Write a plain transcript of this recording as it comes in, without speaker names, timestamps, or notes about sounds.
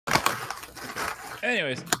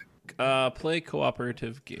Anyways, play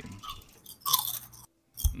cooperative game.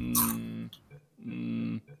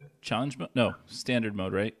 Challenge mode? No, standard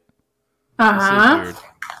mode, right? Uh-huh.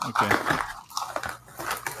 Okay.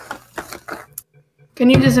 Can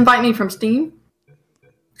you just invite me from Steam?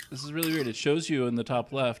 This is really weird. It shows you in the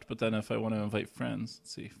top left, but then if I want to invite friends,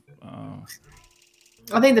 let's see.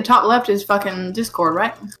 I think the top left is fucking Discord,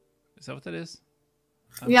 right? Is that what that is?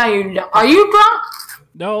 Yeah, are you drunk?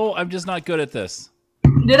 No, I'm just not good at this.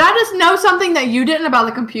 Did I just know something that you didn't about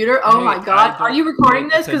the computer? Oh Hey, my god. Are you recording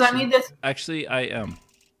this? Because I attention. need this. Actually, I am.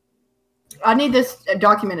 I need this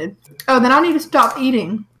documented. Oh, then I need to stop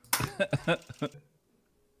eating.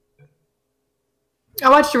 I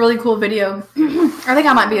watched a really cool video. I think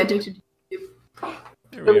I might be addicted to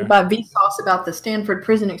YouTube. By Vsauce about the Stanford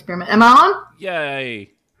prison experiment. Am I on?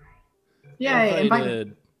 Yay. Yay.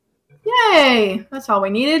 Invited. Yay. That's all we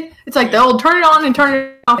needed. It's like the old turn it on and turn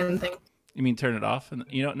it off thing. You mean turn it off? And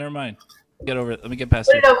you know, never mind. Get over it. Let me get past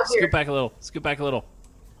Put you. it over here. Scoot back a little. Scoot back a little.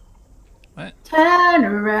 What? Turn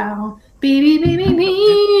around. Beep, beep, beep, beep,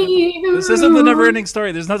 beep. This isn't the never-ending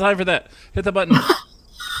story. There's no time for that. Hit the button.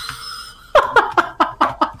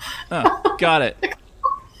 Got it.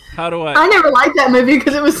 How do I... I never liked that movie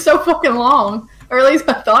because it was so fucking long. Or at least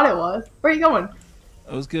I thought it was. Where are you going?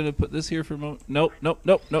 I was going to put this here for a moment. Nope, nope,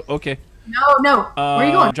 nope, nope. Okay. No. Where are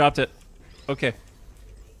you going? Dropped it. Okay.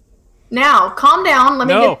 Now, calm down. Let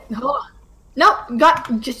me No. get... Hold on. Nope.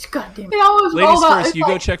 Goddamn it. Ladies first. You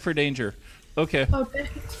go check for danger. Okay. Okay.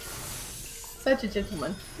 Such a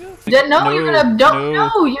gentleman. No, you're gonna... Don't...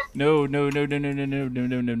 No, you... No.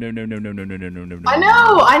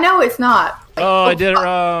 I know it's not. Oh, I did it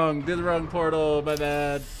wrong. Did the wrong portal. My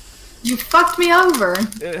bad. You fucked me over.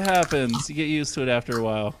 It happens. You get used to it after a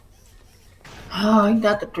while. Oh, you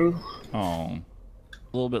got the truth. Oh. A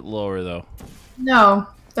little bit lower, though. No,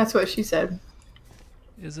 that's what she said.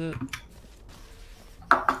 Is it?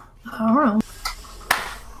 I don't know.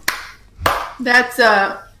 That's,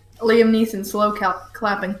 Liam Neeson slow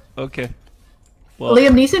clapping. Okay. Well,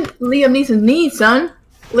 Liam Neeson's knees, son.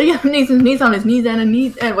 Liam Neeson's knees on his knees and a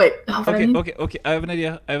knee. And wait. Okay. I have an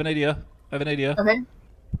idea. Okay.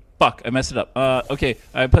 Fuck, I messed it up. Okay,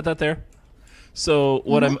 I put that there. So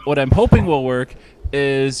what I'm hoping will work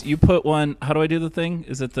is you put one. How do I do the thing?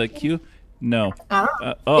 Is it the Q? No. I don't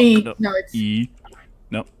know. Oh, E. No, it's E.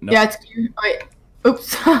 No. Yeah, it's Q. Wait.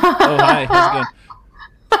 Oops. Oh, hi. How's it going?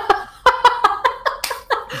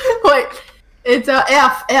 Wait. It's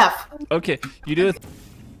F. Okay, you do it.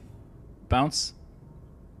 Bounce.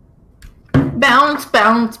 Bounce.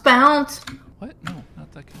 What? No,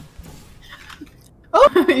 not that kind.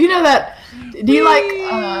 Oh, you know that. Do you like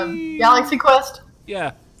Galaxy Quest?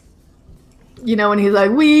 Yeah. You know when he's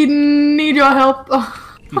like, "We need your help."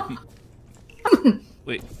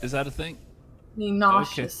 Wait, is that a thing? He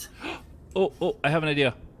nauseous. Okay. Oh, I have an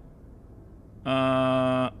idea.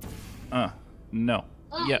 No.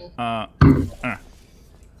 Yeah. Oh,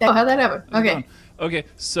 how'd that happen? Okay. Okay,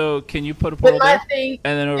 so can you put a portal there? Thing.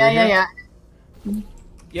 And then over here? Yeah.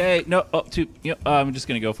 Yay, no, I'm just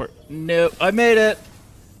gonna go for it. No, I made it!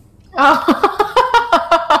 Oh.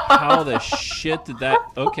 How the shit did that...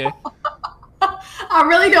 Okay. I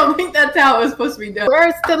really don't think that's how it was supposed to be done.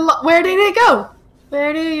 Where did it go?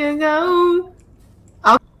 Where do you go?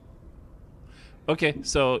 Okay,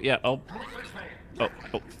 so, yeah, I'll... Oh,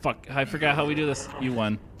 fuck, I forgot how we do this. You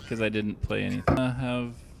won, because I didn't play anything.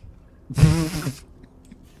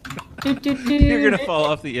 You're gonna fall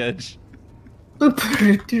off the edge.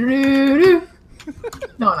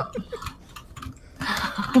 No.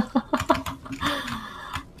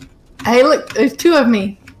 Hey, look, there's two of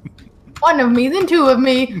me. One of me, then two of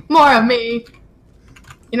me, more of me.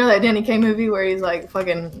 You know that Danny Kaye movie where he's like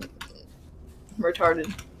fucking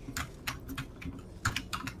retarded?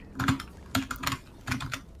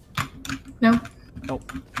 No?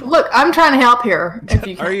 Nope. Look, I'm trying to help here. If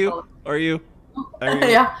you Are you?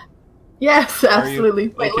 Yeah. Yes, absolutely.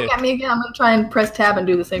 Wait, okay. Look at me again. I'm gonna try and press tab and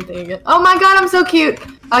do the same thing again. Oh my god, I'm so cute.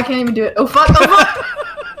 I can't even do it. Oh fuck,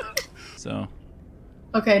 So.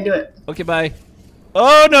 Okay, do it. Okay, bye.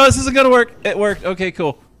 Oh no, this isn't gonna work. It worked. Okay,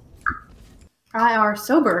 cool. I are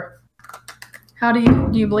sober. How do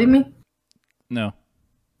you believe me? No.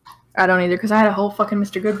 I don't either, because I had a whole fucking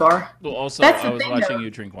Mr. Good bar. Well, also, That's the I was thing, watching though.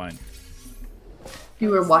 you drink wine. You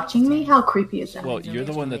were watching me? How creepy is that? Well, you're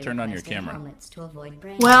the one that turned on your camera.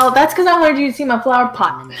 Well, that's because I wanted you to see my flower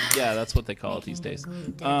pot. Yeah, that's what they call it these days.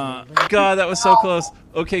 God, that was so close.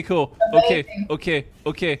 Okay, cool. Okay.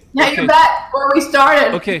 Now you're back where we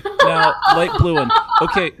started. Okay, now light blue one.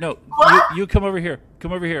 Okay, no, you come over here.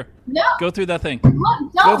 Come over here. No. Go through that thing. Look, Go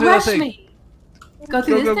don't through that rush thing. me. Go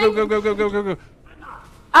through this thing? Go.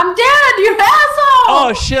 I'm dead, you asshole!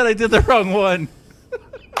 Oh shit! I did the wrong one.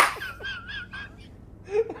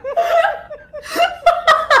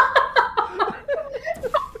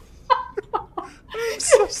 I'm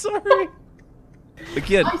so sorry.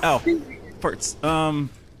 Again, ow, farts.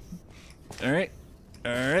 All right.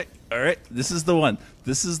 This is the one.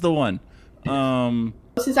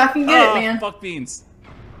 Since I can get it, man. Fuck beans.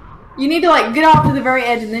 You need to like get off to the very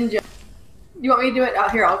edge and then jump. You want me to do it?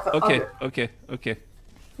 Here, I'll do it. Okay.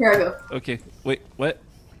 Here I go. Okay. Wait, what?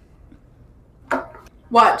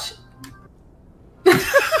 Watch.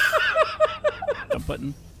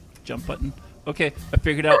 Jump button. Okay, I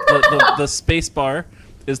figured out the space bar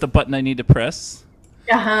is the button I need to press.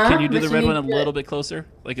 Can you do the red one a little bit closer?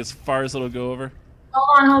 Like as far as it'll go over?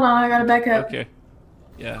 Hold on, I gotta back up. Okay.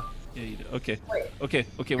 Yeah, you do. Okay. Wait. Okay,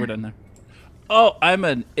 we're done there. Oh, I'm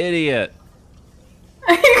an idiot.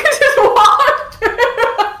 You can just walk.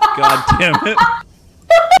 God damn it.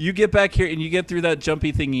 You get back here and you get through that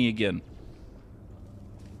jumpy thingy again.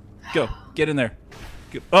 Go. Get in there.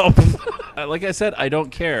 Go. Oh, like I said, I don't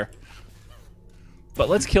care. But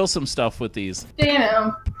let's kill some stuff with these.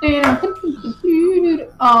 Damn.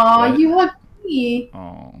 Aw, you hugged me.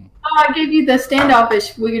 Oh. I gave you the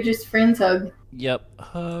standoffish. We could just friends hug. Yep.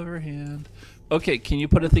 Hover hand. Okay, can you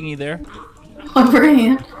put a thingy there? Hover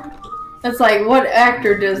hand. That's like, what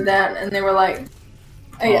actor does that? And they were like,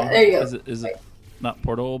 oh, yeah, there you go. Is it not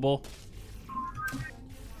portable?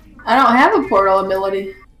 I don't have a portal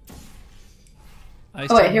ability.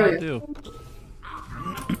 Here we go.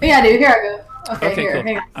 Yeah, I do. Here I go. Okay, here, cool.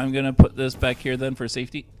 hang on. I'm gonna put this back here then for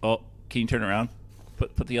safety. Oh, can you turn around?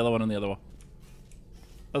 Put the yellow one on the other wall.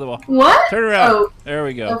 Other wall. What? Turn around. Oh. There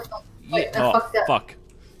we go. Oh, wait, I fucked up. Fuck.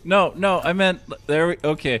 No, I meant there.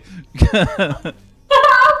 Okay. Because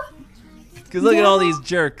look at all these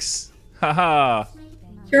jerks. Haha.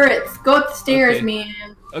 Turrets, go up the stairs, Okay.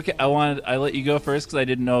 man. Okay, I let you go first because I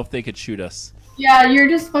didn't know if they could shoot us. Yeah, you're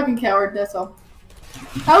just a fucking coward. That's all.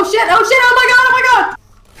 Oh shit! Oh my god!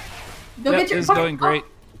 Go get your. It's going great.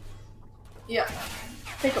 Yeah.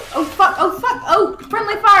 Take a. Oh fuck! Oh!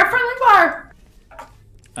 Friendly fire!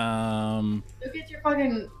 Go get your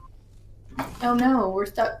fucking. Oh no, we're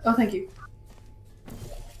stuck. Oh, thank you.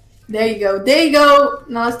 There you go.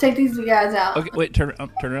 Now let's take these guys out. Okay, wait. Turn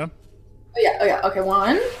around. Oh yeah. Okay,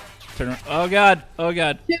 one. Turn around. Oh god.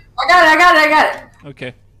 Two. I got it.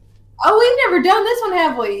 Okay. Oh, we've never done this one,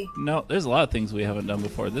 have we? No, there's a lot of things we haven't done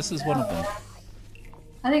before. This is one of them.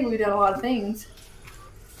 I think we've done a lot of things.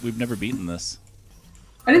 We've never beaten this.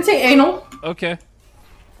 I didn't say anal. Okay.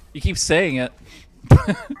 You keep saying it.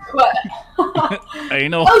 What?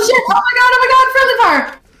 Anal. Oh shit! Oh my god! Friendly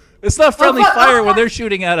fire! It's not friendly fuck, fire oh, when fuck. they're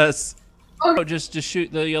shooting at us. Oh. Oh, just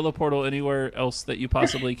shoot the yellow portal anywhere else that you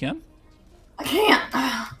possibly can. I can't.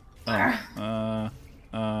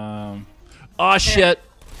 Oh shit.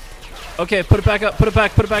 Okay, put it back up. Put it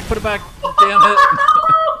back. Damn it.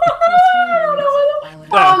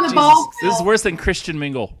 Oh, the ball. This is worse than Christian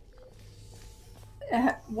Mingle.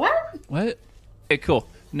 What? What? Okay, cool.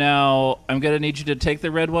 Now I'm gonna need you to take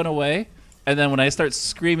the red one away, and then when I start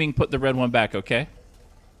screaming, put the red one back. Okay?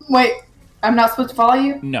 Wait, I'm not supposed to follow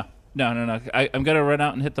you? No. I'm gonna run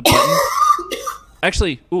out and hit the button.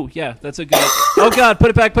 Actually, ooh, yeah, that's a good. Oh god,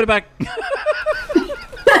 put it back.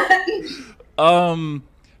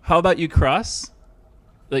 How about you cross?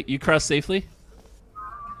 Like you cross safely?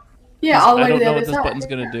 Yeah, all the way I to don't the know other what this side. button's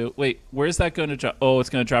gonna do. Wait, where's that going to drop? Oh, it's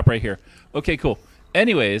gonna drop right here. Okay, cool.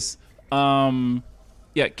 Anyways,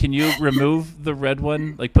 yeah, can you remove the red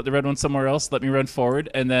one? Like put the red one somewhere else. Let me run forward,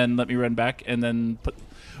 and then let me run back, and then put.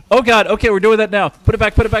 Oh god. Okay, we're doing that now. Put it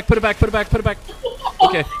back. Okay.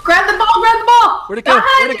 Grab the ball! Where'd it go?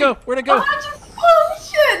 Oh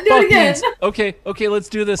shit! Do it again. Beans. Okay, let's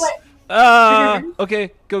do this. Wait.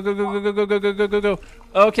 Okay, go.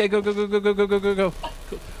 Okay, go.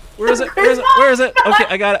 Where is it? Okay,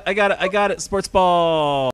 I got it. Sports ball.